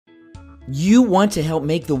You want to help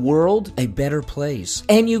make the world a better place.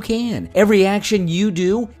 And you can. Every action you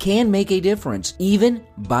do can make a difference, even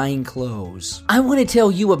buying clothes. I want to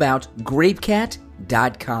tell you about GrapeCat.com.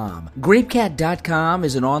 GrapeCat.com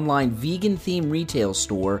is an online vegan-themed retail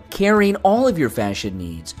store carrying all of your fashion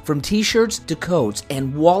needs, from t-shirts to coats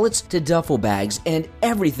and wallets to duffel bags and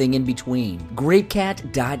everything in between.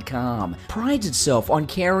 GrapeCat.com prides itself on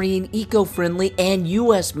carrying eco-friendly and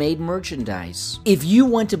U.S.-made merchandise. If you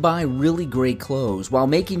want to buy really great clothes while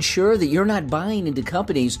making sure that you're not buying into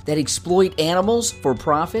companies that exploit animals for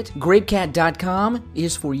profit, GrapeCat.com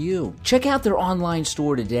is for you. Check out their online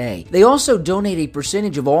store today. They also donate a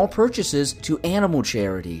percentage of all purchases to animal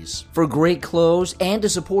charities. For great clothes and to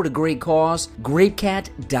support a great cause,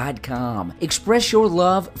 GrapeCat.com. Express your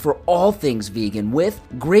love for all things vegan with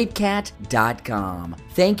GrapeCat.com.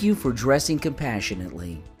 Thank you for dressing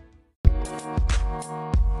compassionately.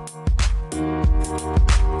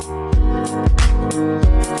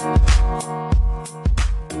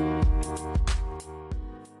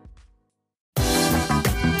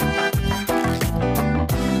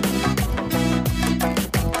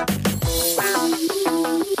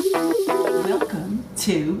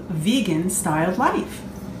 To Vegan Styled Life.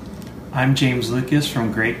 I'm James Lucas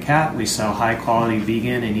from Great Cat. We sell high-quality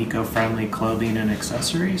vegan and eco-friendly clothing and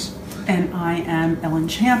accessories. And I am Ellen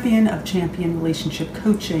Champion of Champion Relationship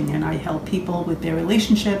Coaching, and I help people with their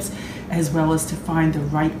relationships as well as to find the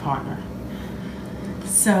right partner.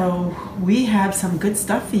 So we have some good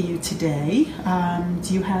stuff for you today.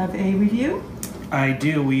 Do you have a review? I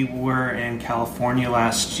do. We were in California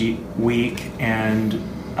last week, and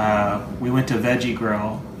we went to Veggie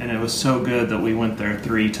Grill, and it was so good that we went there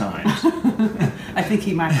 3 times. I think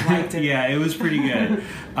he might have liked it. Yeah, it was pretty good.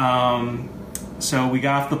 So we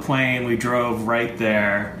got off the plane, we drove right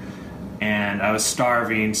there, and I was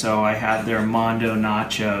starving, so I had their Mondo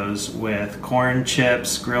nachos with corn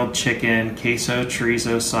chips, grilled chicken, queso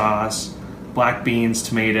chorizo sauce, black beans,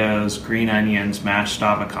 tomatoes, green onions, mashed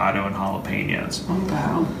avocado, and jalapenos. Oh,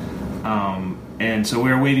 wow. And so we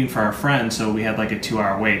were waiting for our friend, so we had like a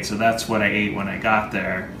 2-hour wait. So that's what I ate when I got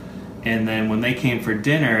there. And then when they came for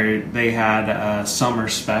dinner, they had a summer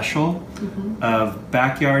special of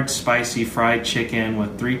backyard spicy fried chicken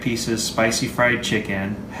with 3 pieces spicy fried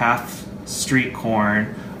chicken, half street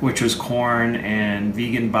corn, which was corn and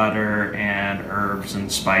vegan butter and herbs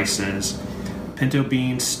and spices, pinto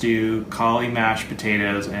bean stew, cauli mashed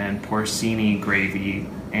potatoes, and porcini gravy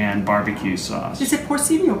and barbecue sauce. Is it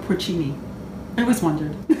porcini or porcini? I always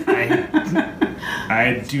wondered.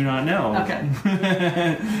 I do not know. Okay.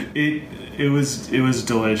 It was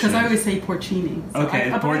delicious. Because I always say porcini. So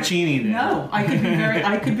okay, porcini then. No, I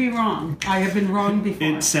could be wrong. I have been wrong before.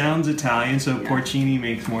 It sounds Italian, so yeah. Porcini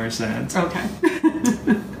makes more sense. Okay.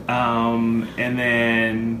 And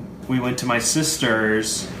then we went to my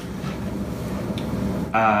sister's.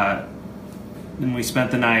 And we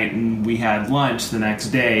spent the night, and we had lunch the next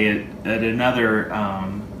day at another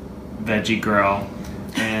Veggie Grill.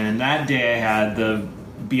 And that day I had the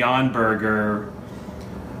Beyond Burger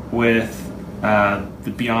with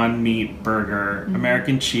the Beyond Meat Burger,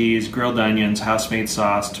 American cheese, grilled onions, house-made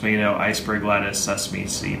sauce, tomato, iceberg lettuce, sesame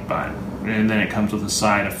seed bun. And then it comes with a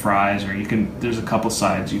side of fries, or there's a couple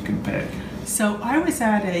sides you can pick. So I was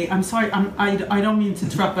at I'm sorry, I don't mean to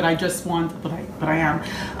interrupt, but I just want, but I am.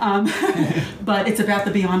 But it's about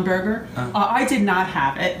the Beyond Burger. I did not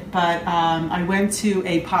have it, but I went to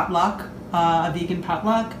a potluck, a vegan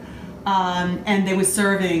potluck, and they were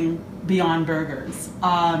serving Beyond Burgers.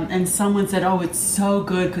 And someone said, oh, it's so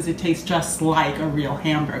good because it tastes just like a real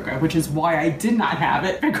hamburger, which is why I did not have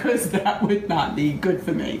it, because that would not be good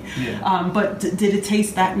for me. Yeah. But did it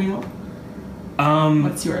taste that real?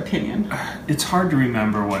 What's your opinion? It's hard to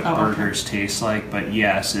remember what burgers taste like, but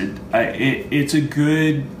yes, it's a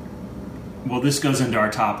good... Well, this goes into our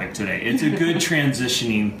topic today. It's a good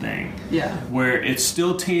transitioning thing. Yeah. Where it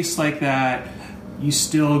still tastes like that. You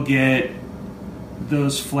still get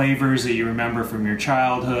those flavors that you remember from your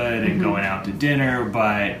childhood and going out to dinner,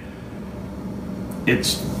 but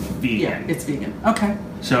it's vegan. Yeah, it's vegan. Okay.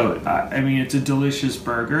 So, I mean, it's a delicious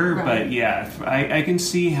burger, right. But yeah, I can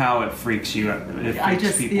see how it freaks you out. I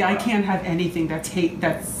can't have anything that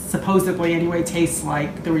supposedly anyway tastes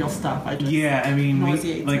like the real stuff. I mean,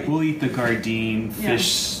 we'll eat the Gardein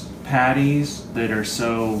fish patties that are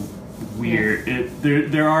so weird. Yeah.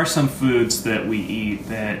 There are some foods that we eat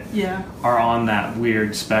that are on that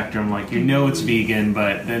weird spectrum. Like, it's vegan,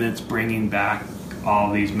 but then it's bringing back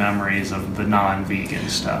all these memories of the non-vegan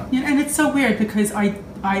stuff. Yeah, and it's so weird because I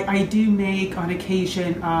do make on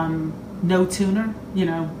occasion no tuna,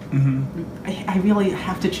 I really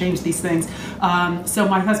have to change these things. So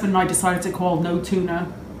my husband and I decided to call no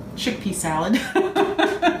tuna chickpea salad.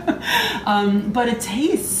 But it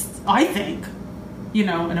tastes, I think,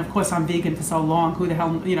 and of course I'm vegan for so long, who the hell,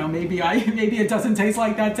 maybe it doesn't taste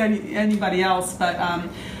like that to anybody else,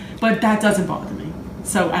 but that doesn't bother me.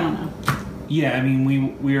 So I don't know. Yeah, I mean,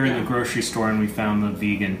 we were in the grocery store and we found the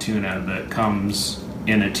vegan tuna that comes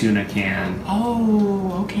in a tuna can.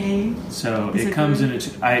 Oh, okay. So it comes in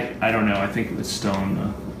I don't know. I think it's still in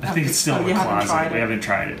the. I think it's still in the closet. We haven't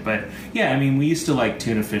tried it, but yeah, I mean, we used to like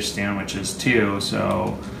tuna fish sandwiches too.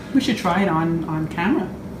 So we should try it on camera.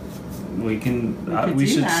 We can. We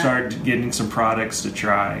should start getting some products to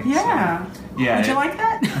try. Yeah. So, yeah. Would you like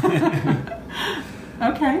that?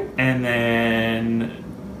 Okay. And then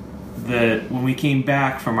when we came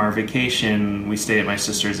back from our vacation, we stayed at my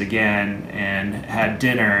sister's again and had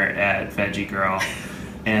dinner at Veggie Grill.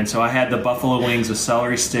 And so I had the buffalo wings with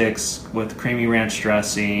celery sticks with creamy ranch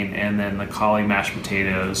dressing, and then the cauli mashed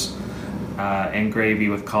potatoes and gravy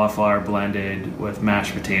with cauliflower blended with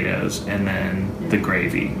mashed potatoes, and then the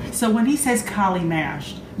gravy. So when he says cauli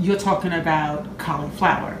mashed, you're talking about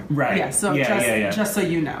cauliflower. Right. Yeah, so just so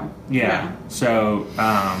you know. Yeah. So,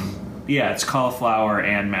 it's cauliflower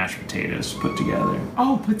and mashed potatoes put together.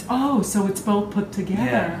 So it's both put together.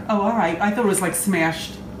 Yeah. Oh, all right. I thought it was like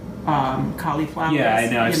smashed cauliflower. Yeah, I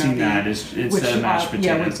know. I've seen that. Instead of mashed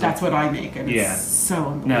potatoes. Yeah, that's what I make. And it's so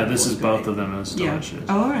unbelievable. No, this is both of them. It's delicious.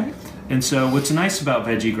 Oh, all right. And so what's nice about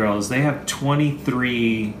Veggie Grill is they have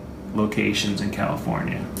 23 locations in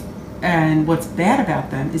California. And what's bad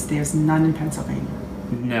about them is there's none in Pennsylvania.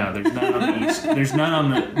 No, there's none on the east.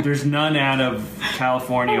 There's none out of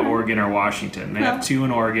California, Oregon, or Washington. They have 2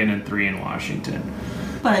 in Oregon and 3 in Washington.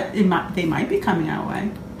 But they might be coming our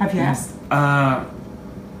way. Have you asked?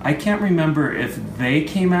 I can't remember if they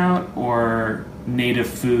came out or Native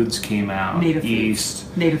Foods came out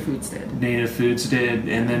east. Native Foods did. Native Foods did,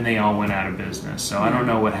 and then they all went out of business. So I don't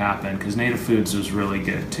know what happened, because Native Foods was really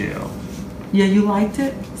good too. Yeah, you liked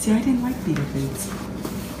it? See, I didn't like Native Foods.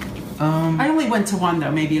 I only went to one, though.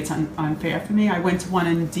 Maybe it's unfair for me. I went to one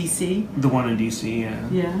in D.C. The one in D.C., yeah.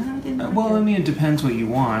 Yeah, I didn't like well, it. I mean, it depends what you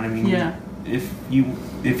want. I mean,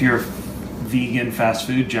 if you're a vegan fast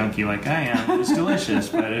food junkie like I am, it's delicious.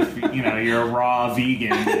 But if you're a raw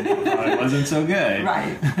vegan, it probably wasn't so good.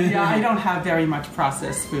 Right. Yeah, I don't have very much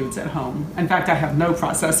processed foods at home. In fact, I have no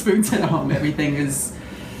processed foods at home. Everything is,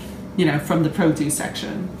 from the produce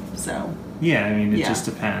section. So. Yeah, I mean, it just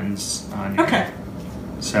depends on you. Okay.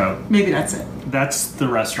 So maybe that's it. That's the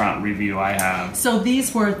restaurant review I have. So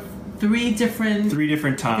these were 3 different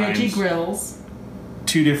times. Veggie grills.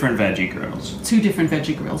 2 different Veggie Grills. 2 different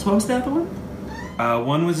Veggie Grills. What was the other one?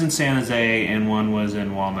 One was in San Jose and one was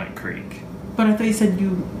in Walnut Creek. But I thought you said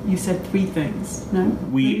you said 3 things. No.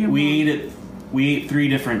 We ate 3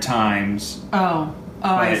 different times. Oh,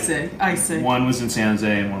 I see. One was in San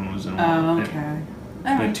Jose and one was in Walnut. Oh, okay.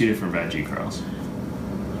 But 2 different Veggie Grills.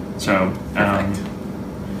 So. Perfect.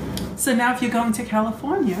 So now if you're going to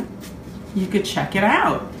California, you could check it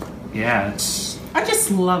out. Yeah, I just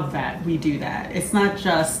love that we do that. It's not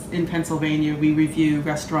just in Pennsylvania. We review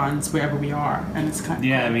restaurants wherever we are, and it's kind of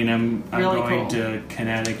cool. I mean, I'm really going cool. to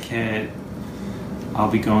Connecticut. I'll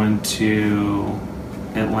be going to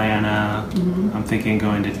Atlanta. Mm-hmm. I'm thinking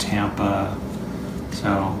going to Tampa. So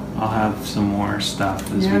I'll have some more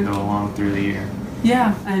stuff as we go along through the year.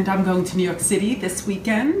 Yeah, and I'm going to New York City this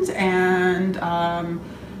weekend, and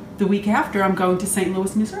the week after I'm going to St.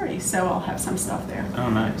 Louis, Missouri. So I'll have some stuff there.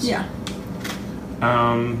 Oh, nice. Yeah.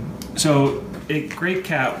 So at Great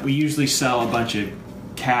Cat, we usually sell a bunch of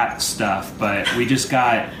cat stuff, but we just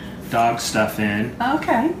got dog stuff in.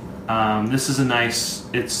 Okay. This is a nice,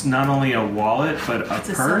 it's not only a wallet, but a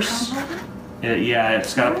purse.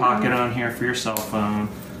 It's got a pocket on here for your cell phone,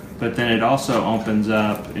 but then it also opens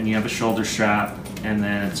up and you have a shoulder strap, and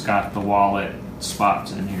then it's got the wallet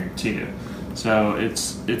spots in here too. So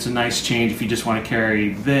it's a nice change if you just want to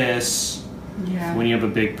carry this when you have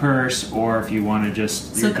a big purse, or if you want to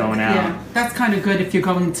you're going out. Yeah, that's kind of good if you're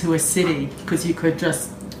going to a city, because you could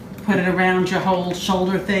just put it around your whole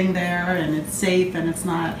shoulder thing there, and it's safe and it's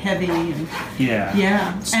not heavy. And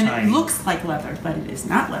it's and tiny. It looks like leather, but it is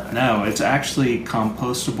not leather. No, it's actually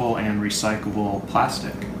compostable and recyclable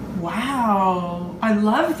plastic. Wow, I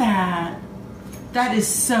love that. That is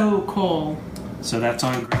so cool. So that's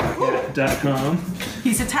on greatcat.com.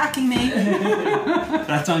 He's attacking me.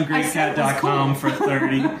 That's on greatcat.com for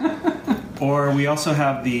 30. Or we also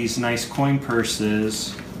have these nice coin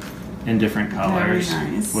purses in different colors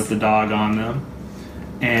with the dog on them.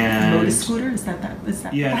 And Lotus scooter? Is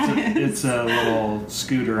that? yeah, that it's a little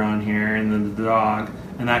scooter on here, and then the dog,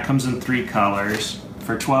 and that comes in 3 colors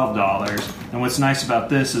for $12. And what's nice about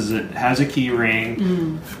this is it has a key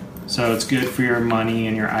ring, so it's good for your money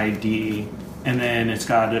and your ID. And then it's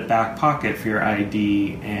got a back pocket for your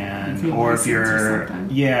ID, and or if you're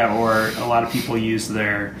or a lot of people use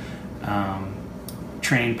their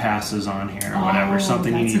train passes on here or whatever,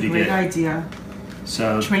 something you need to get. That's a great idea.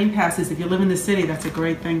 So train passes, if you live in the city, that's a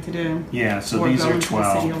great thing to do. Yeah, so or these go are into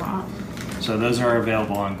 12. the city a lot. So those are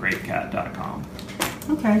available on greatcat.com.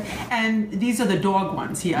 Okay, and these are the dog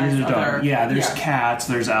ones. He has These are other. yeah, there's cats,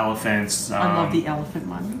 there's elephants. I love the elephant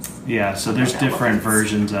ones. Yeah, so there's different elephants.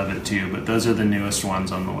 versions of it too, but those are the newest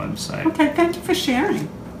ones on the website. Okay, thank you for sharing.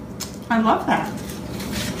 I love that.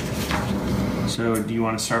 So do you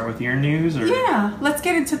want to start with your news? Or? Yeah, let's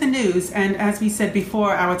get into the news. And as we said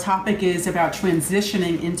before, our topic is about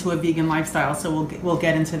transitioning into a vegan lifestyle. So we'll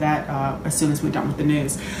get into that as soon as we're done with the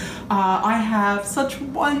news. I have such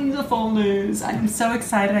wonderful news. I'm so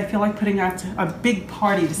excited. I feel like putting out a big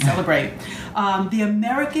party to celebrate. The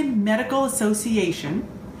American Medical Association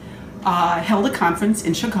held a conference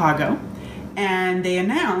in Chicago, and they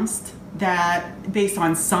announced that based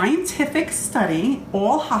on scientific study,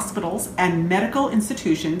 all hospitals and medical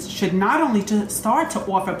institutions should not only start to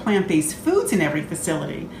offer plant-based foods in every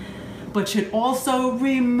facility, but should also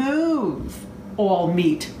remove all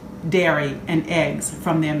meat, dairy, and eggs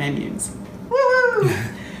from their menus. Woo!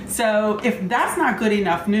 So if that's not good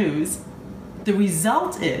enough news, the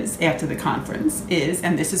result is, after the conference, is,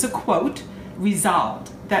 and this is a quote,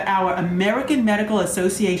 resolved that our American Medical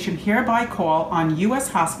Association hereby call on U.S.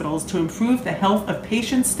 hospitals to improve the health of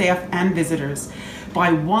patients, staff, and visitors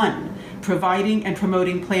by 1, providing and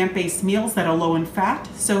promoting plant-based meals that are low in fat,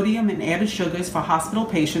 sodium, and added sugars for hospital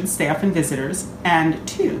patients, staff, and visitors, and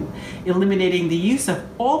 2, eliminating the use of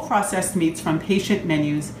all processed meats from patient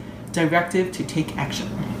menus, directive to take action.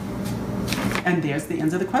 And there's the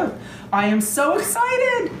end of the quote. I am so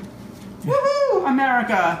excited! Woohoo,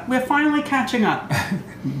 America! We're finally catching up.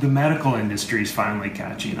 The medical industry is finally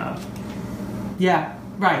catching up. Yeah,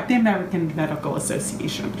 right. The American Medical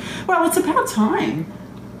Association. Well, it's about time.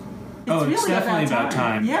 It's definitely about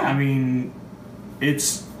time. Yeah. I mean,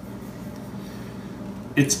 it's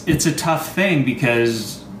a tough thing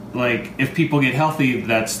because, like, if people get healthy,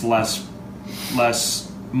 that's less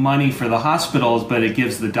money for the hospitals, but it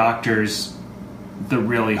gives the doctors the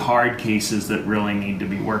really hard cases that really need to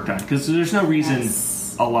be worked on. Because there's no reason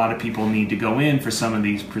a lot of people need to go in for some of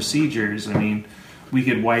these procedures. I mean, we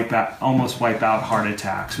could almost wipe out heart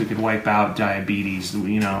attacks. We could wipe out diabetes.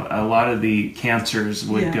 You know, a lot of the cancers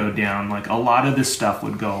would go down. Like, a lot of this stuff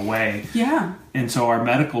would go away. Yeah. And so our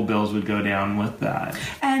medical bills would go down with that.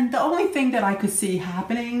 And the only thing that I could see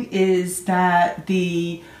happening is that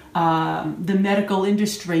the medical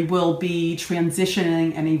industry will be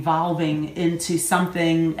transitioning and evolving into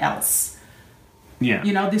something else. Yeah.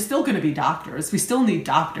 You know, there's still going to be doctors. We still need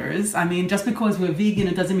doctors. I mean, just because we're vegan,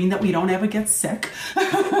 it doesn't mean that we don't ever get sick.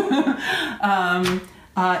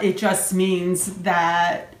 It just means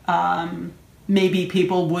that maybe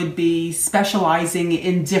people would be specializing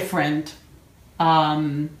in different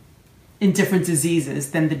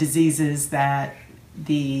diseases than the diseases that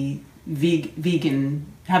the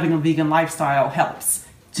having a vegan lifestyle helps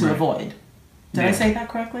to avoid. Did I say that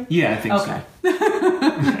correctly? Yeah, I think so.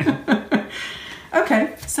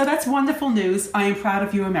 Okay, so that's wonderful news. I am proud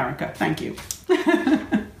of you, America. Thank you.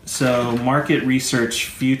 So Market Research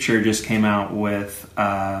Future just came out with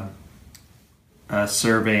a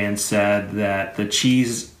survey and said that the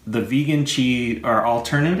vegan cheese or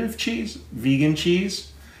alternative cheese, vegan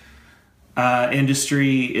cheese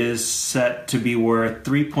industry is set to be worth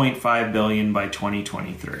 $3.5 billion by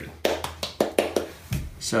 2023.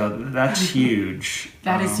 So that's huge.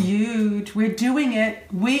 That is huge. We're doing it.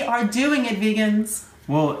 We are doing it, vegans.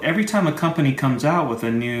 Well, every time a company comes out with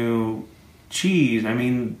a new cheese, I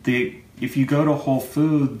mean, if you go to Whole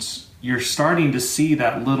Foods, you're starting to see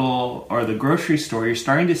that little, or the grocery store, you're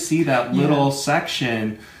starting to see that little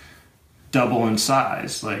section double in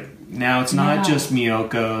size. Like, now it's not just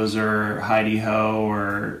Miyoko's or Heidi Ho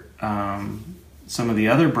or some of the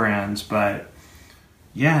other brands, but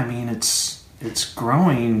yeah, I mean, it's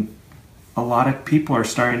growing. A lot of people are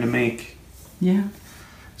starting to make. Yeah.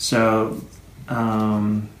 So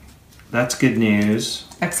that's good news.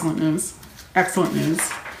 Excellent news. Excellent news.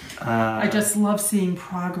 I just love seeing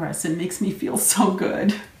progress. It makes me feel so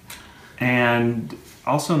good. And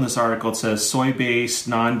also in this article, it says soy-based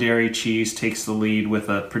non-dairy cheese takes the lead with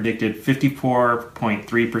a predicted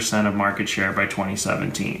 54.3% of market share by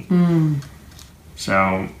 2017.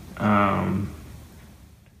 So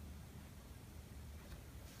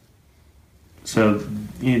So,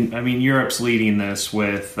 Europe's leading this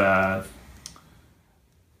with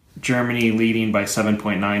Germany leading by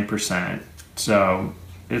 7.9%. So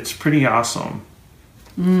it's pretty awesome.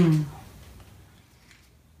 And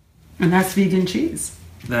that's vegan cheese.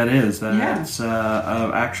 That is. That's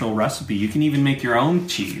an actual recipe. You can even make your own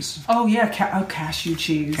cheese. Oh, yeah. Cashew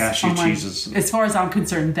cheese. Cashew cheese is... As far as I'm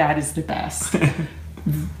concerned, that is the best.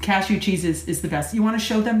 Cashew cheese is the best. You want to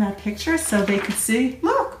show them that picture so they could see?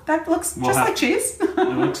 Look, that looks just like cheese.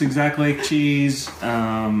 It looks exactly like cheese.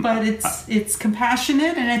 But it's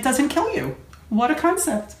compassionate and it doesn't kill you. What a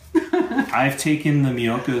concept. I've taken the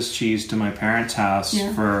Miyoko's cheese to my parents' house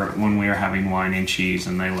for when we were having wine and cheese,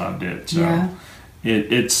 and they loved it. So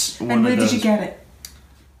it's one and where of those. Did you get it?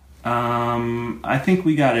 I think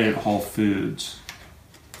we got it at Whole Foods.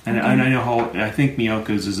 And I think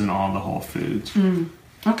Miyoko's is in all the Whole Foods.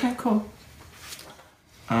 Okay, cool.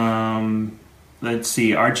 Let's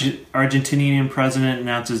see. Argentinian president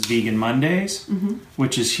announces Vegan Mondays,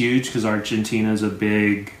 which is huge because Argentina is a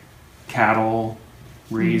big cattle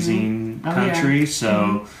raising country. Yeah.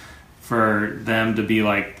 So for them to be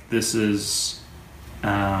like, this is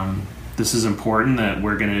important that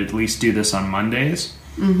we're going to at least do this on Mondays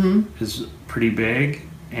is pretty big.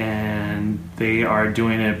 And they are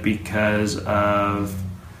doing it because of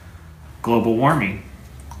global warming.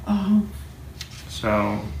 Oh.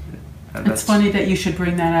 So it's funny that you should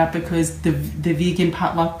bring that up because the vegan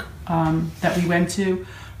potluck that we went to,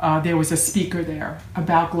 there was a speaker there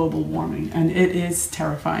about global warming, and it is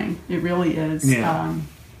terrifying. It really is. Yeah.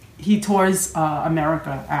 He tours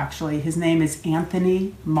America, actually. His name is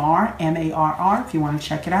Anthony Marr, M-A-R-R. If you want to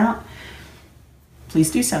check it out, please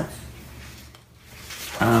do so.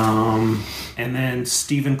 And then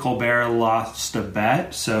Stephen Colbert lost a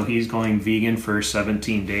bet, so he's going vegan for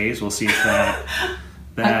 17 days. We'll see if that...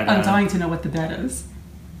 I'm dying to know what the bet is.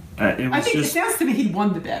 It sounds to me he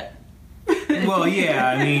won the bet. Well,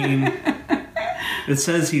 yeah, it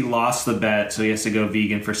says he lost the bet, so he has to go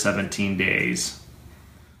vegan for 17 days.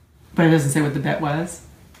 But it doesn't say what the bet was?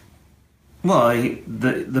 Well,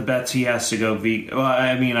 the bets he has to go vegan. Well,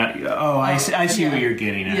 I see what you're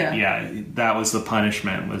getting at. Yeah, that was the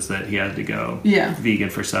punishment, was that he had to go vegan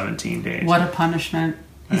for 17 days. What a punishment.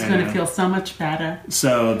 He's going to feel so much better.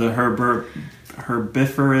 So the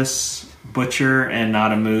herbivorous butcher and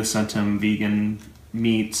Not a Moo sent him vegan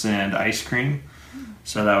meats and ice cream.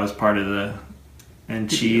 So that was part of and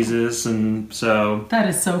cheeses, and so... That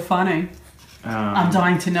is so funny. I'm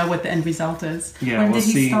dying to know what the end result is. Yeah, when did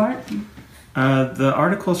he start? The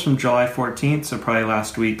article's from July 14th, so probably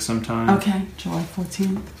last week sometime. Okay, July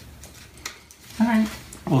 14th. All right.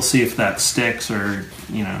 We'll see if that sticks or,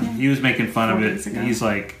 he was making fun of it. He's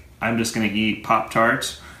like, I'm just going to eat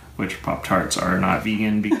Pop-Tarts, which Pop-Tarts are not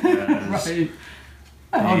vegan because... Right.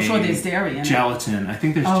 Oh, I'm sure there's dairy in it. Gelatin. I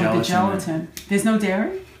think there's gelatin. Oh, the gelatin. There's no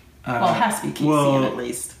dairy? Well, it has to be casein at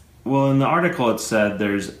least. Well, in the article it said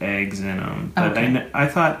there's eggs in them. But I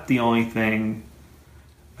thought the only thing...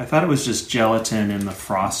 I thought it was just gelatin in the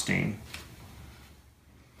frosting.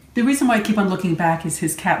 The reason why I keep on looking back is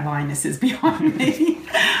his cat Linus is behind me,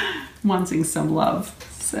 wanting some love.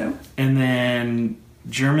 So. And then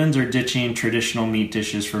Germans are ditching traditional meat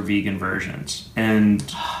dishes for vegan versions, and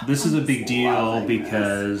this is a big deal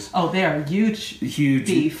because they are huge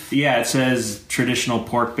beef. Yeah, it says traditional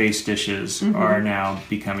pork-based dishes are now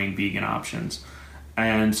becoming vegan options,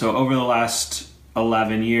 and so over the last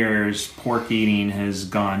 11 years, pork eating has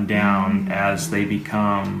gone down as they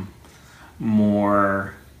become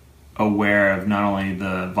more aware of not only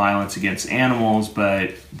the violence against animals,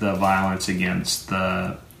 but the violence against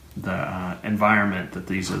the environment that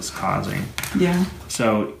these is causing. Yeah.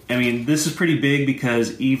 So, this is pretty big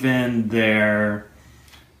because even their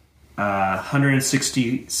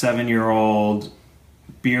 167-year-old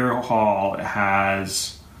beer hall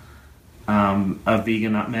has a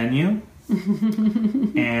vegan menu.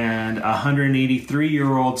 And a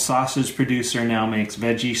 183-year-old sausage producer now makes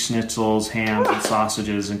veggie schnitzels, hams, and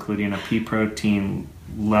sausages, including a pea protein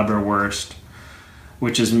Leberwurst,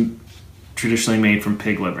 which is traditionally made from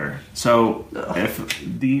pig liver. So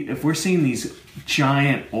if we're seeing these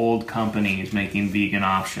giant old companies making vegan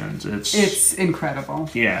options, it's incredible.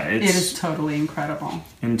 Yeah, it is totally incredible.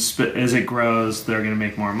 And as it grows, they're going to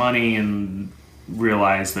make more money and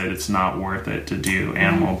realize that it's not worth it to do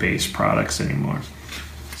animal-based products anymore.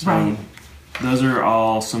 So those are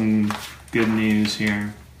all some good news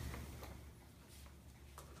here.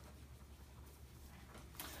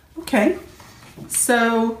 Okay.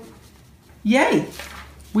 So, yay.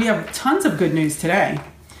 We have tons of good news today.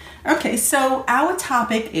 Okay, so our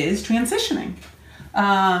topic is transitioning.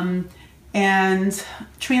 And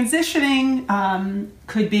transitioning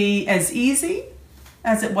could be as easy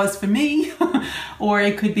as it was for me, or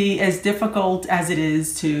it could be as difficult as it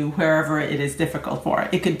is to wherever it is difficult for.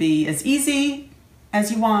 It could be as easy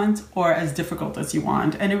as you want or as difficult as you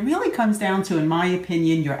want. And it really comes down to, in my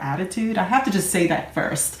opinion, your attitude. I have to just say that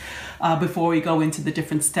first before we go into the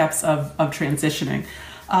different steps of transitioning.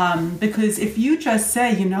 Because if you just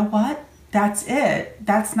say, you know what, that's it,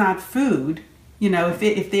 that's not food. You know,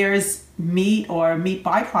 if there's meat or meat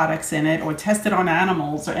byproducts in it or tested on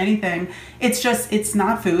animals or anything, it's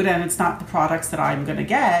not food and it's not the products that I'm going to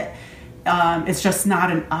get. It's just not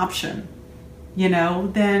an option, you know,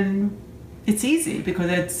 then it's easy because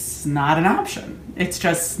it's not an option. It's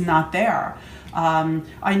just not there.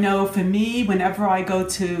 I know for me, whenever I go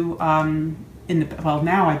to, now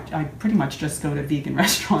I pretty much just go to vegan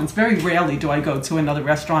restaurants. Very rarely do I go to another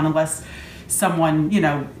restaurant unless someone, you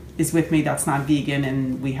know, is with me that's not vegan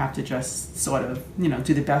and we have to just sort of, you know,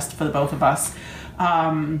 do the best for the both of us.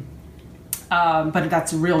 But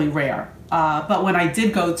that's really rare. But when I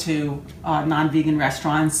did go to non-vegan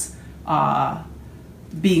restaurants,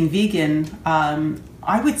 being vegan,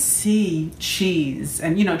 I would see cheese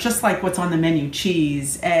and, you know, just like what's on the menu,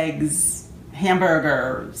 cheese, eggs,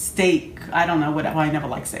 hamburger, steak, I don't know, I never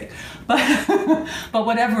like steak, but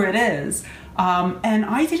whatever it is. And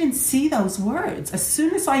I didn't see those words. As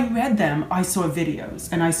soon as I read them, I saw videos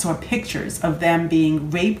and I saw pictures of them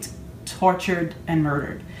being raped, tortured, and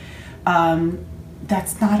murdered.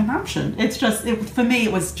 That's not an option. It's just, for me,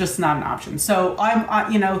 it was just not an option. So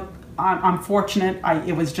I'm fortunate.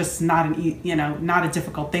 It was just not not a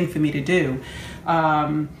difficult thing for me to do.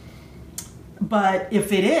 But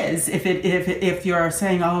if it is, if you're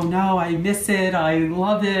saying, oh no, I miss it, I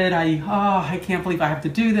love it, I can't believe I have to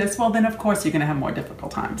do this, well then of course you're going to have more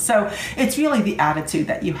difficult times. So it's really the attitude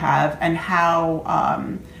that you have and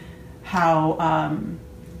how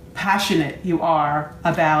passionate you are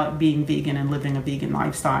about being vegan and living a vegan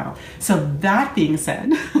lifestyle. So that being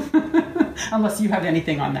said, unless you have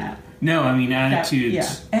anything on that. No, I mean,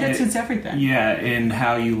 attitudes. Attitude's everything. Yeah, and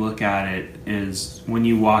how you look at it is when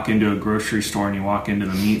you walk into a grocery store and you walk into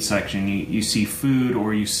the meat section, you see food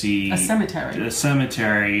or you see... A cemetery. A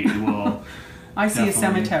cemetery will... I see a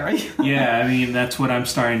cemetery. Yeah, I mean, that's what I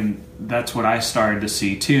started to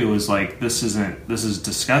see too, is like, this is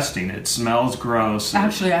disgusting. It smells gross.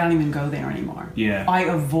 Actually, I don't even go there anymore. Yeah. I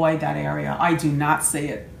avoid that area. I do not see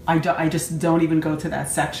it. I just don't even go to that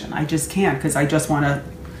section. I just can't because I just want to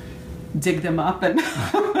dig them up and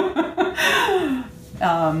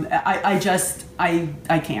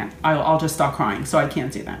I can't. I'll just start crying. So I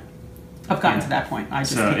can't do that. I've gotten to that point. I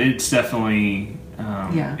just can't. It's definitely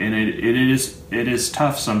and it is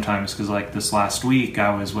tough sometimes because like this last week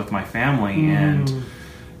I was with my family and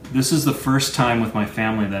this is the first time with my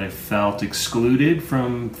family that I felt excluded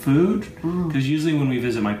from food because usually when we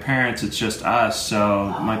visit my parents it's just us.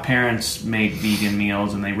 So my parents make vegan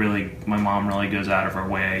meals and my mom really goes out of her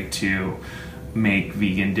way to make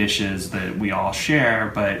vegan dishes that we all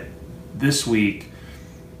share. But this week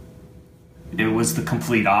it was the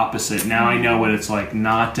complete opposite. Now I know what it's like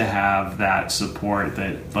not to have that support,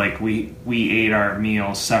 that like we ate our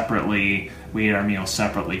meals separately. We ate our meals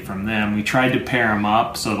separately from them. We tried to pair them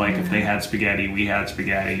up, so like if they had spaghetti, we had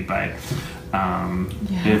spaghetti, but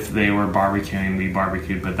if they were barbecuing, we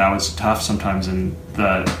barbecued. But that was tough sometimes, and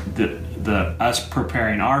the us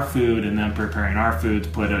preparing our food and them preparing our foods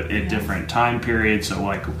put at different time periods. So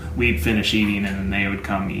like we'd finish eating and then they would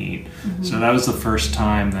come eat. So that was the first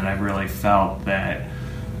time that I really felt that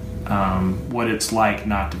what it's like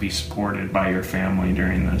not to be supported by your family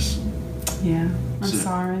during this. Yeah, I'm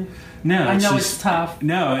sorry. No, I know it's tough.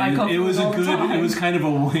 No, it was a good. Time. It was kind of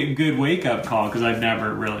a good wake up call because I've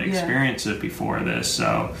never really experienced it before this.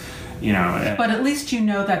 So, you know. But at least you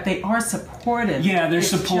know that they are supportive. Yeah, they're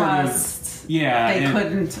supportive. Just, they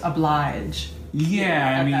couldn't oblige.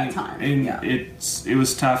 Yeah, at that time. And it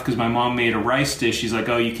was tough because my mom made a rice dish. She's like,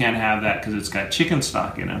 "Oh, you can't have that because it's got chicken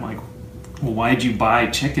stock in it." I'm like, "Well, why'd you buy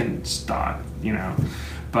chicken stock?" You know.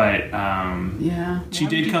 But she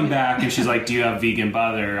did come back and she's like, do you have vegan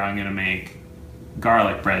butter? I'm going to make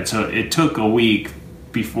garlic bread. So it took a week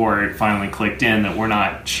before it finally clicked in that we're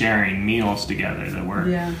not sharing meals together. That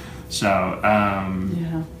we're So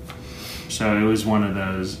it was one of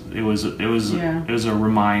those. It was a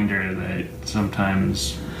reminder that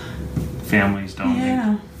sometimes families don't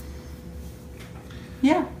make.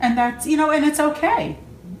 Yeah, and that's and it's okay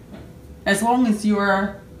as long as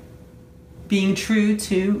you're being true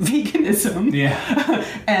to veganism,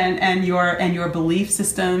 and your belief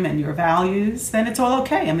system and your values, then it's all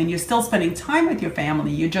okay. I mean, you're still spending time with your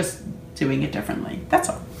family. You're just doing it differently. That's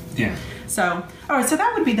all. Yeah. So, all right, so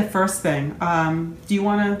that would be the first thing. Do you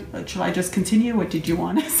want to, should I just continue? What did you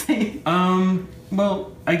want to say?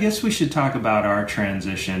 Well, I guess we should talk about our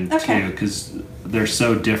transition Okay. too, because they're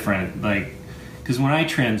so different. Like, because when I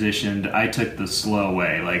transitioned, I took the slow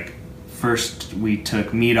way. Like, first we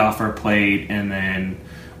took meat off our plate, and then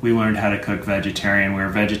we learned how to cook vegetarian. We were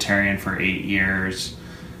vegetarian for 8 years,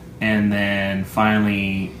 and then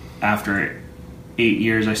finally, after 8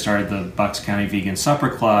 years, I started the Bucks County Vegan Supper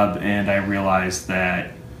Club, and I realized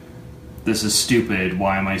that this is stupid.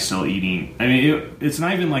 Why am I still eating? I mean, it's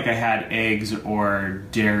not even like I had eggs or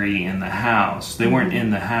dairy in the house. They weren't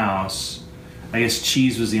in the house. I guess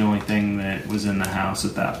cheese was the only thing that was in the house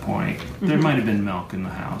at that point. There might have been milk in the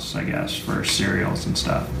house, I guess, for cereals and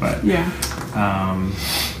stuff. But Yeah.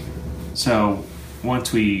 so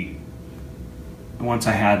once I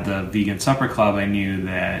had the Vegan Supper Club, I knew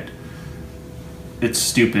that it's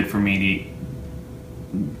stupid for me to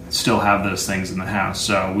still have those things in the house,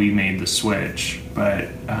 so we made the switch. But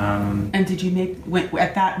And did you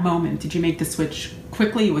at that moment, did you make the switch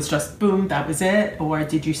quickly? It was just boom, that was it? Or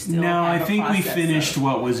did you still no, I have a think we process finished of-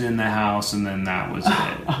 what was in the house, and then that was it.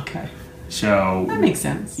 Okay. So That makes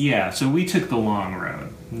sense. yeah, so we took the long road.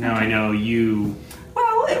 Now I know you.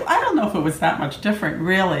 Well, I don't know if it was that much different,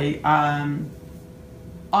 really.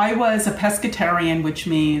 I was a pescatarian, which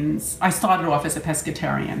means I started off as a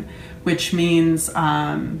pescatarian, which means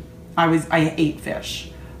I ate fish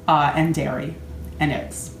and dairy and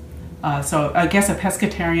eggs. So I guess a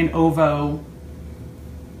pescatarian, ovo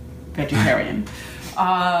vegetarian.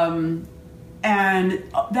 And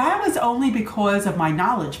that was only because of my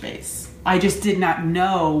knowledge base. I just did not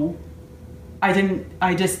know.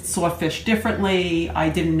 I just saw fish differently. I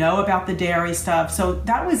didn't know about the dairy stuff. So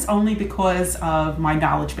that was only because of my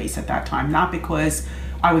knowledge base at that time, not because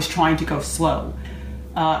I was trying to go slow.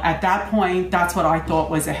 At that point, that's what I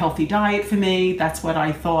thought was a healthy diet for me. That's what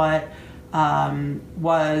I thought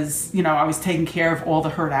was, I was taking care of all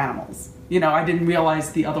the herd animals. I didn't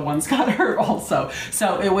realize the other ones got hurt also.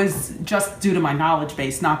 So it was just due to my knowledge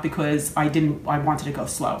base, not because I wanted to go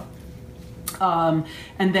slow.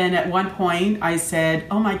 And then at one point I said,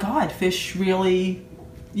 oh my God, fish really,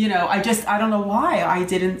 I don't know why I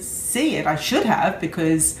didn't see it. I should have,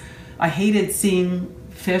 because I hated seeing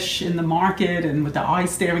fish in the market and with the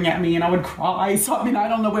eyes staring at me, and I would cry. So, I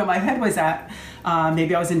don't know where my head was at.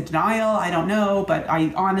 Maybe I was in denial. I don't know, but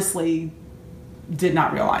I honestly did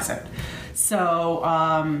not realize it. So,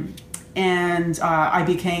 I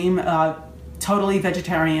became totally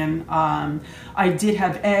vegetarian. I did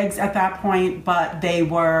have eggs at that point, but they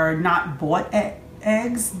were not bought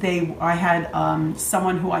eggs. I had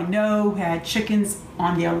someone who I know who had chickens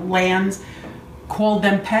on their land, called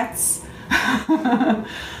them pets. And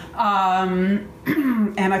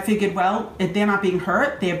I figured, well, if they're not being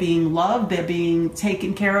hurt, they're being loved, they're being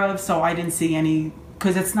taken care of, so I didn't see any,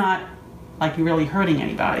 because it's not like you're really hurting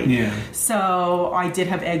anybody. Yeah. So I did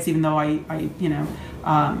have eggs, even though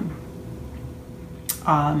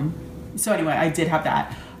so anyway, I did have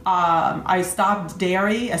that. I stopped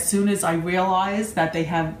dairy as soon as I realized that they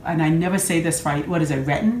have, and I never say this right, what is it,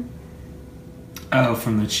 retin? Oh,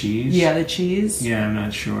 from the cheese? Yeah, the cheese. Yeah, I'm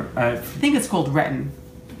not sure. I think it's called retin.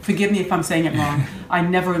 Forgive me if I'm saying it wrong. I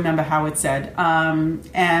never remember how it's said.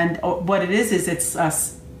 And what it is it's a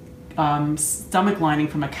stomach lining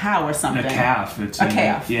from a cow or something. A calf. It's a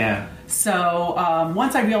calf. Yeah. So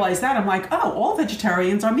once I realized that, I'm like, oh, all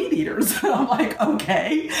vegetarians are meat eaters. I'm like,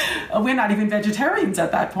 okay, we're not even vegetarians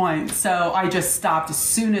at that point. So I just stopped. As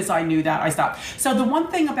soon as I knew that, I stopped. So the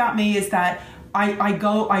one thing about me is that I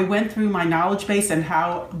went through my knowledge base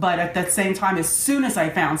but at that same time, as soon as I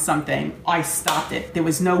found something, I stopped it. There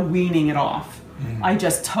was no weaning it off. Mm-hmm. I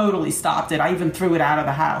just totally stopped it. I even threw it out of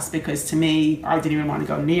the house because to me, I didn't even want to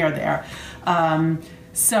go near there.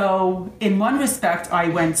 So in one respect, I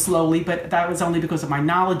went slowly, but that was only because of my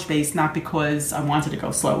knowledge base, not because I wanted to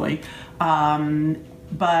go slowly.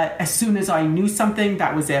 But as soon as I knew something,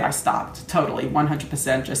 that was it. I stopped totally,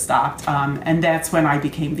 100% just stopped. And that's when I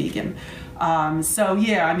became vegan. So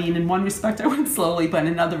yeah, in one respect I went slowly, but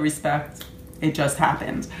in another respect it just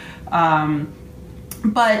happened.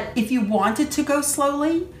 But if you wanted to go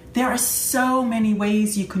slowly, there are so many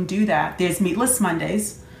ways you can do that. There's Meatless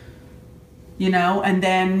Mondays, and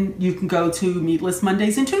then you can go to Meatless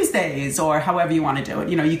Mondays and Tuesdays, or however you want to do it.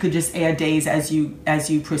 You could just add days as you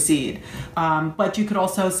proceed. But you could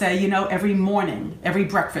also say, every morning, every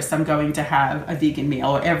breakfast, I'm going to have a vegan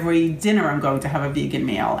meal, or every dinner, I'm going to have a vegan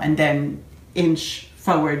meal, and then inch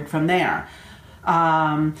forward from there.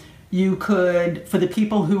 You could, for the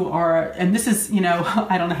people who are, and this is,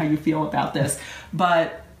 I don't know how you feel about this,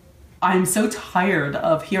 but I'm so tired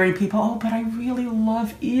of hearing people, oh, but I really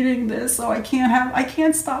love eating this, so I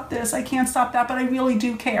can't stop this, I can't stop that, but I really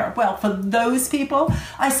do care. Well, for those people,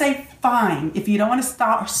 I say, fine. If you don't want to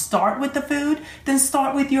start with the food, then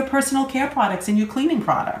start with your personal care products and your cleaning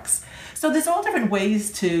products. So there's all different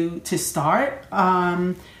ways to start.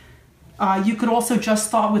 You could also just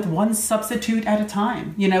start with one substitute at a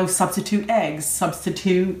time. Substitute eggs,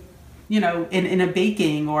 substitute in a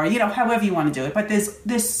baking, or however you want to do it. But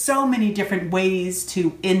there's so many different ways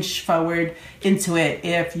to inch forward into it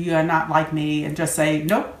if you are not like me and just say,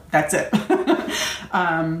 nope, that's it.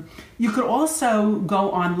 You could also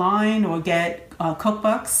go online or get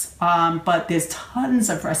cookbooks, but there's tons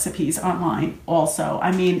of recipes online also.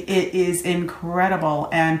 I mean, it is incredible.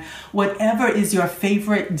 And whatever is your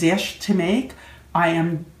favorite dish to make, I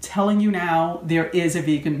am telling you now, there is a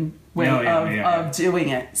vegan way of doing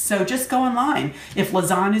it. So just go online. If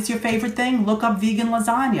lasagna is your favorite thing, look up vegan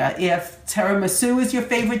lasagna. If tiramisu is your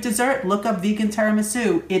favorite dessert, look up vegan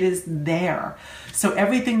tiramisu. It is there. So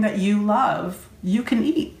everything that you love, you can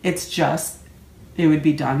eat. It's just, it would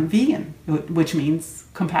be done vegan, which means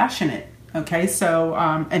compassionate. Okay, so,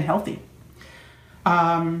 and healthy.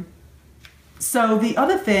 So the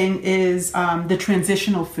other thing is the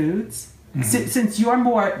transitional foods. Mm-hmm. Since you're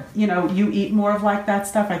more, you eat more of like that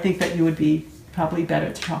stuff, I think that you would be probably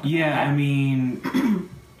better to talk about. Yeah, I mean,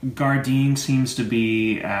 Gardein seems to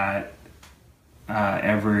be at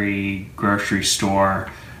every grocery store.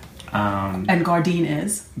 And Gardein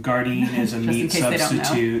is? Gardein is a meat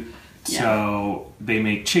substitute. So they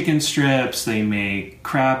make chicken strips, they make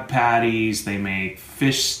crab patties, they make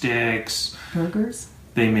fish sticks. Burgers?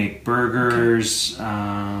 They make burgers. Okay.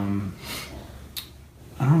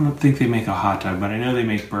 I don't think they make a hot dog, but I know they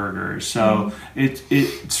make burgers. So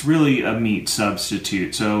it's really a meat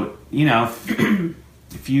substitute. So,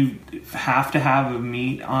 if you have to have a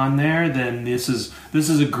meat on there, then this is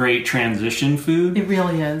a great transition food. It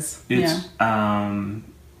really is. It's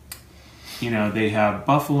they have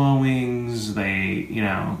buffalo wings,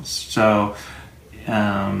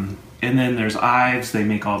 and then there's Ives. They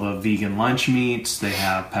make all the vegan lunch meats. They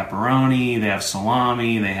have pepperoni, they have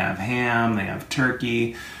salami, they have ham, they have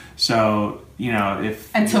turkey. So,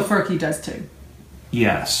 and tofurkey does too.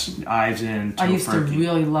 Yes, Ives and tofurkey. I used to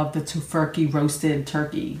really love the tofurkey roasted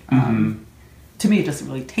turkey. To me, it doesn't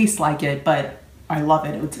really taste like it, but I love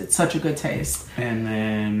it. It's such a good taste. And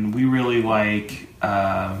then we really like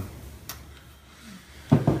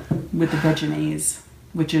with the Vegenaise,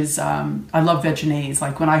 which is I love Vegenaise.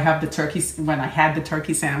 Like when I had the turkey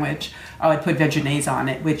sandwich, I would put Vegenaise on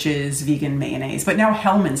it, which is vegan mayonnaise. But now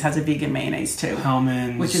Hellmann's has a vegan mayonnaise too.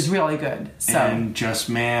 Hellmann's, which is really good. So and Just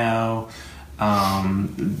Mayo.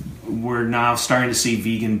 We're now starting to see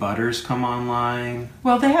vegan butters come online.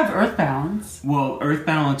 Well, they have Earth Balance. Well, Earth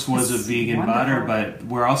Balance was a vegan butter, but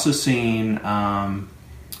we're also seeing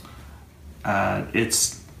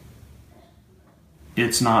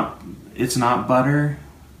it's not butter,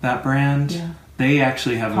 that brand. Yeah. They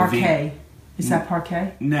actually have Parquet. Is that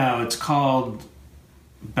Parquet? No, it's called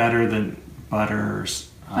Better Than Butters.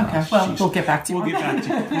 Okay, well, we'll get back to you.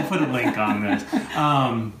 We'll put a link on this.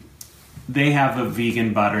 They have a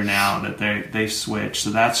vegan butter now that they switched,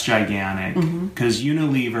 so that's gigantic. Because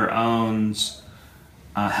Unilever owns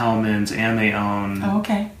Hellmann's, and they own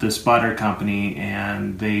this butter company,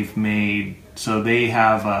 and they've made... So they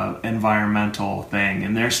have an environmental thing,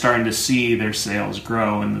 and they're starting to see their sales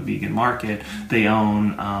grow in the vegan market. They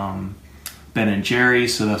own Ben &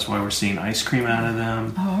 Jerry's, so that's why we're seeing ice cream out of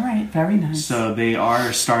them. Oh, all right. Very nice. So they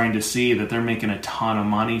are starting to see that they're making a ton of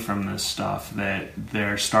money from this stuff, that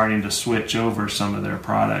they're starting to switch over some of their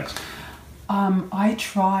products. I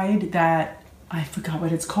tried that, I forgot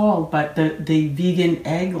what it's called, but the vegan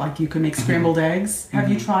egg, like you can make scrambled eggs.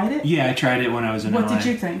 Have you tried it? Yeah, I tried it when I was in LA. What did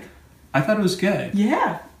you think? I thought it was good.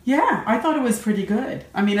 Yeah, I thought it was pretty good.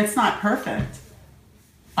 I mean, it's not perfect,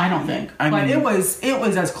 I don't think, but it was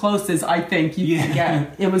as close as I think you can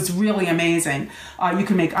get. It was really amazing. You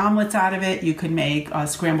can make omelets out of it. You could make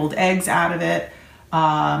scrambled eggs out of it.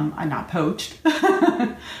 Not poached.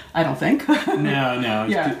 I don't think. No.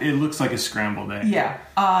 Yeah. It looks like a scrambled egg. Yeah.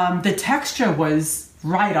 The texture was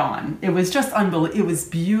right on. It was just unbelievable. It was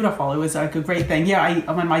beautiful. It was like a great thing.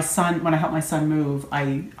 Yeah. When I helped my son move,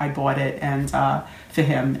 I bought it and for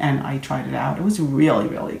him, and I tried it out. It was really,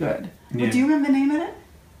 really good. Yeah. Do you remember the name of it?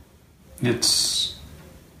 It's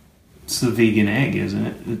the vegan egg, isn't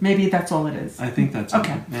it? Maybe that's all it is. I think that's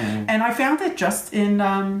okay. Yeah. And I found it just in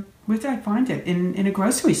where did I find it? In a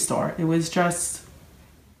grocery store. It was just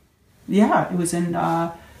it was in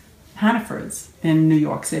Hannaford's in New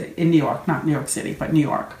York City. In New York, not New York City, but New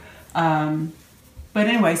York. But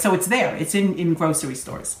anyway, so it's there. It's in grocery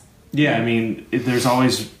stores. Yeah, I mean, there's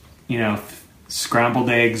always, scrambled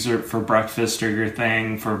eggs for breakfast are your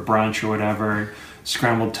thing, for brunch or whatever.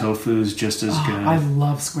 Scrambled tofu is just as good. I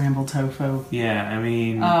love scrambled tofu. Yeah, I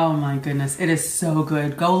mean... Oh my goodness, it is so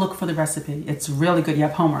good. Go look for the recipe. It's really good. You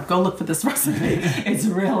have homework. Go look for this recipe. It's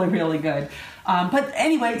really, really good. But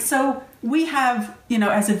anyway, so we have,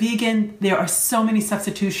 as a vegan, there are so many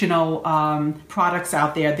substitutional products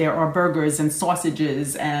out there. There are burgers and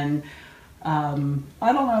sausages and I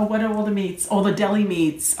don't know, what are all the meats? All the deli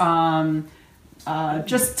meats.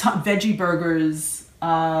 Just veggie burgers.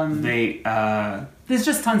 There's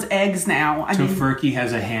just tons of eggs now. Tofurkey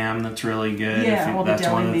has a ham that's really good. Yeah, all the that's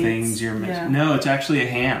deli one of the meats. things you're missing. Yeah. No, it's actually a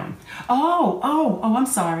ham. Oh, I'm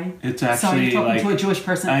sorry. It's actually sorry, you're talking to a Jewish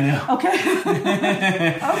person. I know. Okay.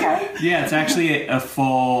 Okay. Yeah, it's actually a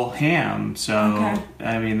full ham. So okay.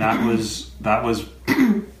 I mean, that was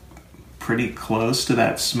pretty close to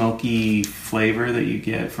that smoky flavor that you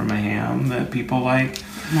get from a ham that people like.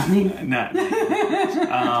 Not me. Not.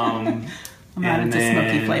 I'm not into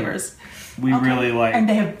smoky flavors. We really like... And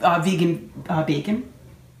they have vegan bacon.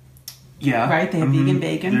 Yeah. Right? They have vegan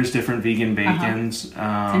bacon. There's different vegan bacons.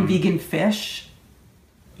 And vegan fish.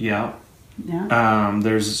 Yeah. Yeah.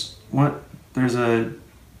 There's a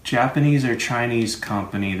Japanese or Chinese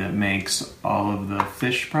company that makes all of the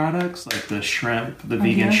fish products, like the shrimp, the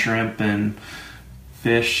vegan shrimp and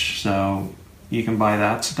fish. So you can buy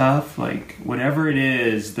that stuff. Like, whatever it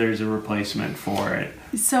is, there's a replacement for it.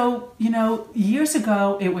 So, years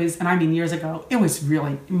ago, it was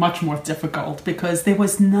really much more difficult because there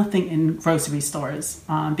was nothing in grocery stores.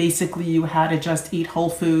 Basically, you had to just eat whole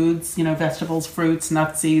foods, vegetables, fruits,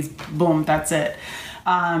 nuts, seeds, boom, that's it.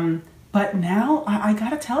 But now, I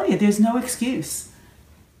gotta tell you, there's no excuse.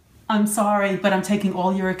 I'm sorry, but I'm taking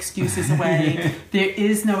all your excuses away. There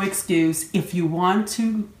is no excuse. If you want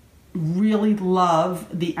to really love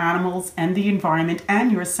the animals and the environment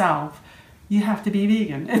and yourself, you have to be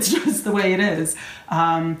vegan. It's just the way it is.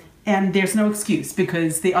 And there's no excuse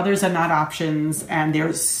because the others are not options, and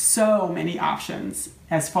there's so many options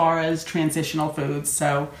as far as transitional foods.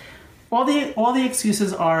 So all the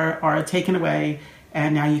excuses are taken away,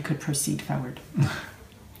 and now you could proceed forward.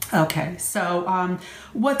 Okay, so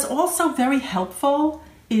what's also very helpful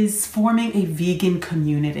is forming a vegan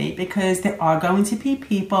community, because there are going to be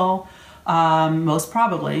people, most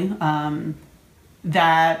probably,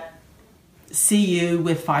 that see you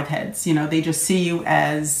with 5 heads. They just see you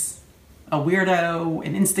as a weirdo,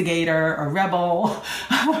 an instigator, a rebel,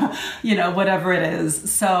 whatever it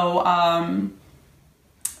is. So,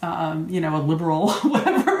 a liberal,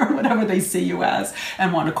 whatever they see you as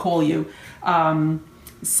and want to call you.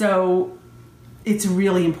 So it's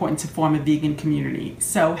really important to form a vegan community.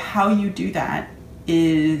 So how you do that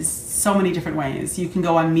is so many different ways. You can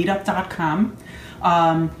go on meetup.com.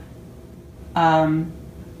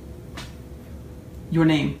 Your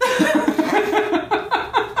name.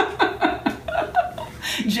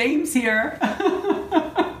 James here.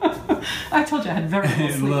 I told you I had very little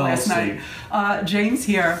sleep last night. James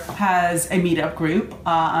here has a meetup group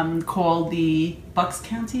called the Bucks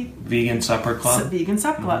County Vegan Supper Club. Vegan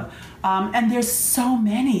Supper Club. And there's so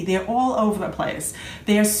many. They're all over the place.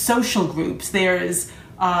 There's social groups. There's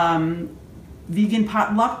vegan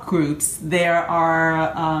potluck groups. There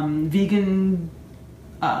are vegan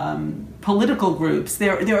political groups.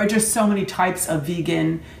 There are just so many types of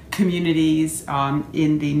vegan communities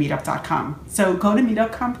in the meetup.com. So go to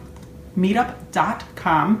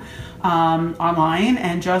meetup.com online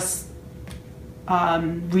and just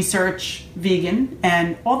research vegan,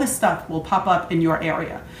 and all this stuff will pop up in your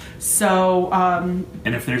area. So and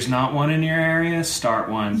if there's not one in your area, start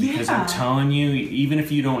one, because I'm telling you, even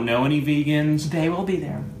if you don't know any vegans, they will be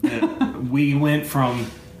there. We went from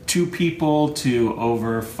 2 people to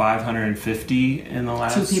over 550 in the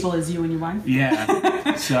last... 2 people is you and your wife?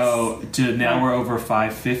 Yeah. So to now we're over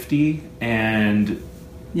 550, and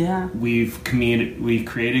yeah, we've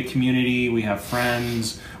created community. We have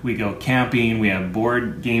friends. We go camping. We have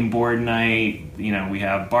board night. We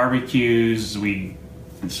have barbecues.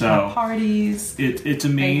 Parties. It's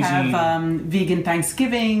amazing. They have vegan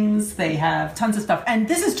Thanksgivings. They have tons of stuff. And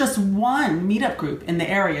this is just one meetup group in the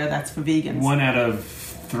area that's for vegans. 1 out of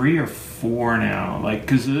 3 or 4 now.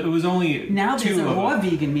 Because it was only now 2 there's a raw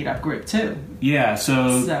vegan meetup group too. Yeah,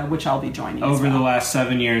 so which I'll be joining over as well. the last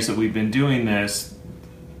 7 years that we've been doing this,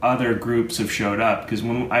 other groups have showed up. Because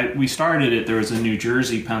when we started it, there was a New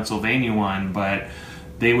Jersey, Pennsylvania one, but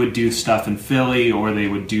they would do stuff in Philly, or they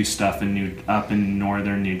would do stuff up in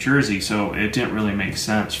northern New Jersey. So it didn't really make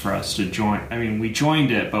sense for us to join. I mean, we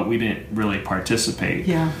joined it, but we didn't really participate.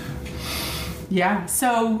 Yeah. Yeah.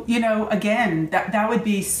 So, again, that would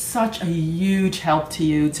be such a huge help to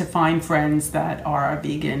you to find friends that are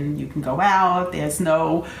vegan. You can go out. There's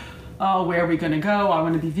no, oh, where are we going to go? I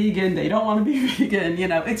want to be vegan. They don't want to be vegan.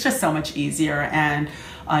 It's just so much easier. And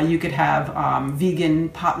you could have vegan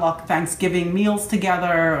potluck Thanksgiving meals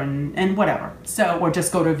together and whatever. So, or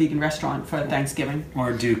just go to a vegan restaurant for Thanksgiving.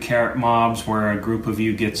 Or do carrot mobs where a group of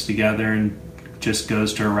you gets together and just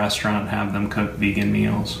goes to a restaurant and have them cook vegan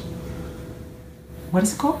meals. What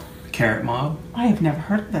is it called? Carrot mob. I have never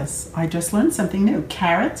heard of this. I just learned something new.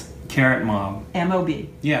 Carrot mob. M-O-B.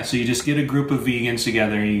 Yeah, so you just get a group of vegans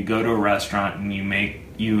together and you go to a restaurant and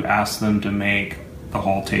you ask them to make the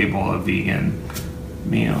whole table a vegan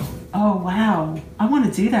meal. Oh wow. I want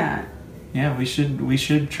to do that. Yeah, we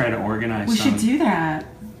should try to organize We should do that.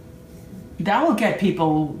 That will get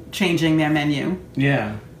people changing their menu.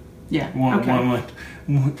 Yeah. Yeah. Okay.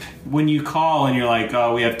 When you call and you're like,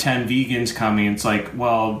 oh, we have 10 vegans coming, it's like,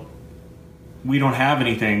 well, we don't have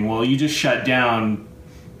anything. Well, you just shut down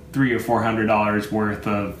 $300 or $400 worth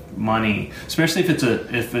of money, especially if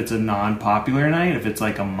it's a non-popular night. If it's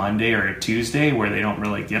like a Monday or a Tuesday where they don't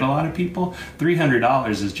really get a lot of people, $300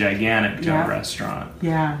 is gigantic to a restaurant.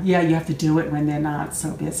 Yeah, you have to do it when they're not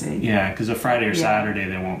so busy. Yeah, because a Friday or Saturday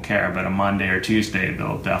they won't care, but a Monday or Tuesday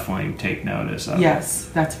they'll definitely take notice of. Yes,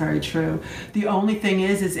 that's very true. The only thing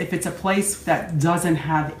is if it's a place that doesn't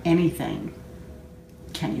have anything,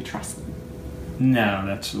 can you trust them?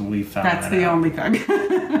 No, we found that's that the out. only thing.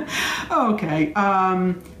 Okay.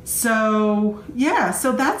 So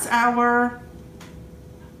that's I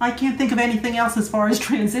can't think of anything else as far as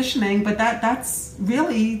transitioning, but that's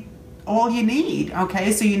really all you need.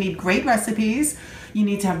 Okay. So you need great recipes. You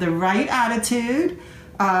need to have the right attitude,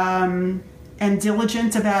 and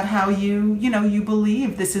diligent about how you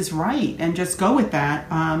believe this is right, and just go with that.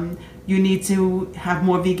 You need to have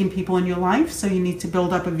more vegan people in your life. So you need to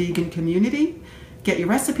build up a vegan community. Get your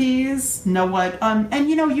recipes, know what, and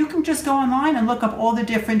you can just go online and look up all the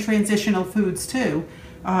different transitional foods too,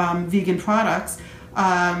 vegan products,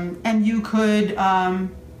 and you could,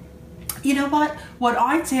 what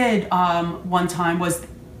I did one time was,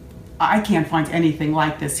 I can't find anything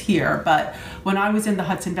like this here, but when I was in the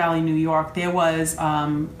Hudson Valley, New York, there was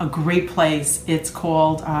a great place. It's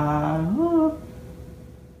called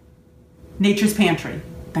Nature's Pantry.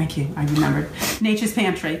 Thank you, I remembered. Nature's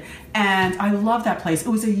Pantry. And I love that place. It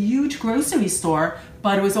was a huge grocery store,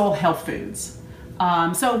 but it was all health foods.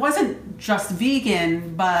 So it wasn't just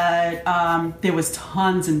vegan, but there was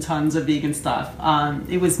tons and tons of vegan stuff.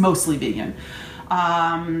 It was mostly vegan.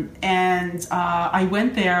 And I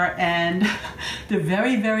went there, and the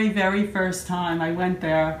very, very, very first time I went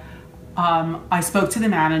there, I spoke to the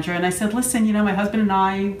manager, and I said, listen, my husband and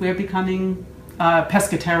I, we're becoming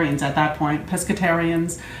pescatarians at that point,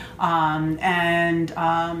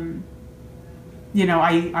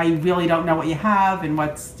 I really don't know what you have and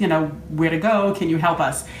what's, where to go. Can you help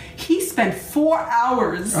us? He spent 4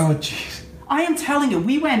 hours. Oh, jeez. I am telling you,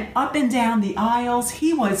 we went up and down the aisles.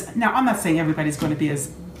 Now I'm not saying everybody's going to be as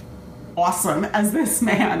awesome as this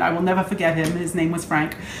man. I will never forget him. His name was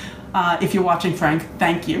Frank. If you're watching, Frank,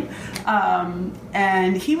 thank you.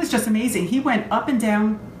 And he was just amazing. He went up and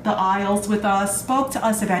down the aisles with us, spoke to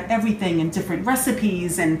us about everything and different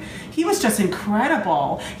recipes, and he was just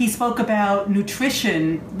incredible. He spoke about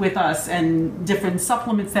nutrition with us and different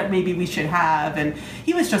supplements that maybe we should have, and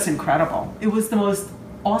he was just incredible. It was the most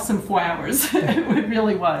awesome 4 hours. It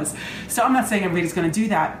really was. So I'm not saying everybody's going to do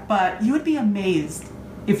that, but you would be amazed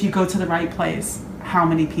if you go to the right place how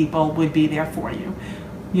many people would be there for you.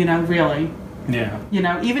 Really. Yeah.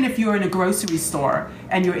 Even if you're in a grocery store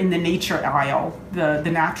and you're in the nature aisle, the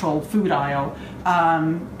natural food aisle,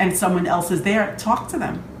 and someone else is there, talk to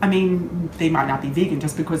them. I mean, they might not be vegan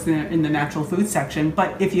just because they're in the natural food section,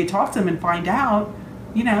 but if you talk to them and find out,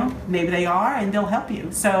 maybe they are, and they'll help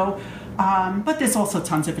you. So, but there's also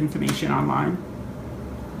tons of information online.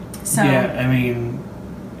 So, yeah, I mean,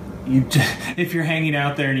 if you're hanging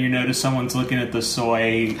out there and you notice someone's looking at the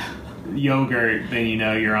soy yogurt, then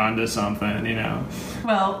you're onto something.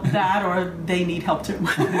 Well, that, or they need help too.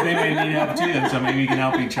 They may need help too, so maybe you can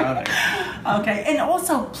help each other. Okay, and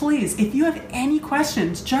also, please, if you have any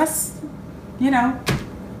questions, just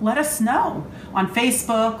let us know on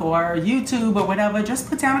Facebook or YouTube or whatever. Just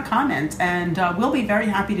put down a comment, and we'll be very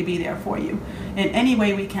happy to be there for you in any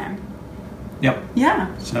way we can. Yep.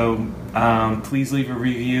 Yeah. So please leave a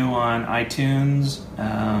review on iTunes.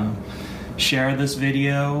 Share this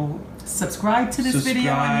video. Subscribe to this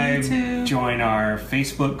video on YouTube. Join our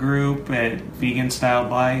Facebook group at Vegan Styled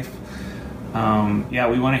Life. yeah,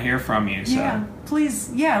 we want to hear from you. So. Yeah,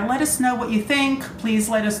 please, let us know what you think. Please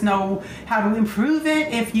let us know how to improve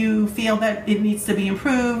it if you feel that it needs to be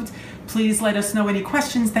improved. Please let us know any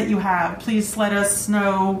questions that you have. Please let us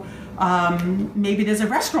know maybe there's a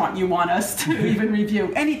restaurant you want us to even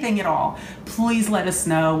review. Anything at all. Please let us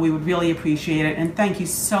know. We would really appreciate it. And thank you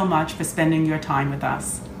so much for spending your time with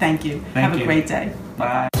us. Thank you. Have a great day.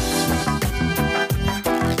 Bye.